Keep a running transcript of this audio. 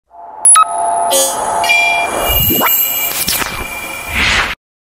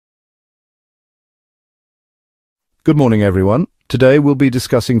Good morning, everyone. Today we'll be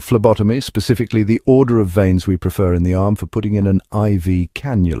discussing phlebotomy, specifically the order of veins we prefer in the arm for putting in an IV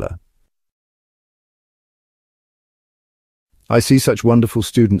cannula. I see such wonderful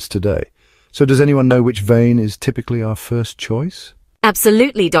students today. So does anyone know which vein is typically our first choice?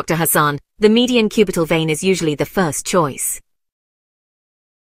 Absolutely, Dr. Hassan. The median cubital vein is usually the first choice.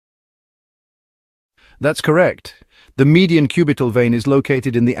 That's correct. The median cubital vein is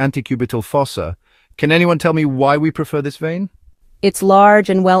located in the antecubital fossa. Can anyone tell me why we prefer this vein? It's large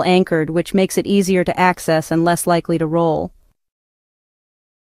and well anchored, which makes it easier to access and less likely to roll.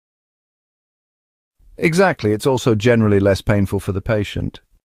 Exactly, it's also generally less painful for the patient.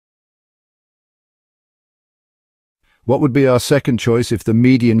 What would be our second choice if the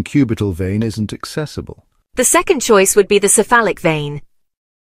median cubital vein isn't accessible? The second choice would be the cephalic vein.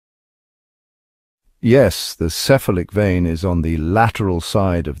 Yes, the cephalic vein is on the lateral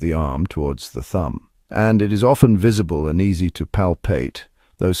side of the arm towards the thumb, and it is often visible and easy to palpate,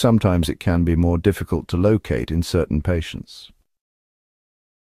 though sometimes it can be more difficult to locate in certain patients.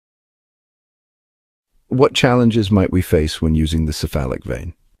 What challenges might we face when using the cephalic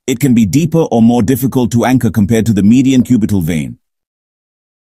vein? It can be deeper or more difficult to anchor compared to the median cubital vein.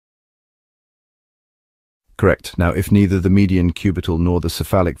 Correct. Now, if neither the median cubital nor the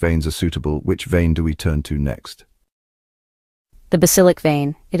cephalic veins are suitable, which vein do we turn to next? The basilic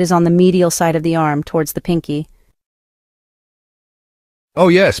vein. It is on the medial side of the arm, towards the pinky. Oh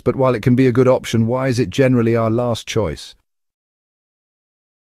yes, but while it can be a good option, why is it generally our last choice?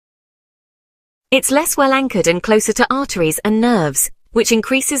 It's less well anchored and closer to arteries and nerves, which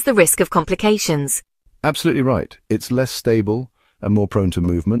increases the risk of complications. Absolutely right. It's less stable and more prone to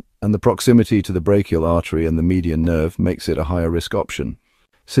movement, and the proximity to the brachial artery and the median nerve makes it a higher risk option,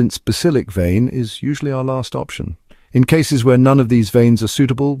 since basilic vein is usually our last option. In cases where none of these veins are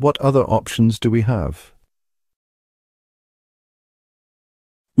suitable, what other options do we have?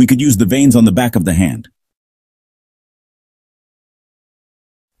 We could use the veins on the back of the hand.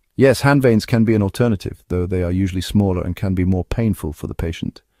 Yes, hand veins can be an alternative, though they are usually smaller and can be more painful for the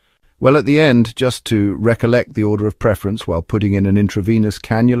patient. Well, at the end, just to recollect the order of preference while putting in an intravenous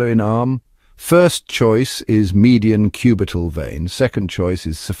cannula in arm, first choice is median cubital vein, second choice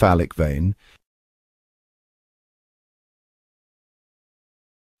is cephalic vein.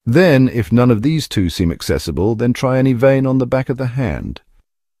 Then, if none of these two seem accessible, then try any vein on the back of the hand.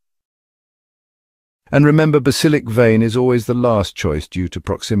 And remember, basilic vein is always the last choice due to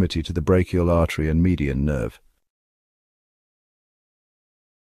proximity to the brachial artery and median nerve.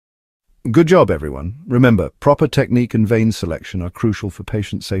 Good job, everyone. Remember, proper technique and vein selection are crucial for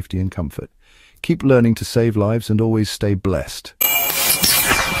patient safety and comfort. Keep learning to save lives and always stay blessed.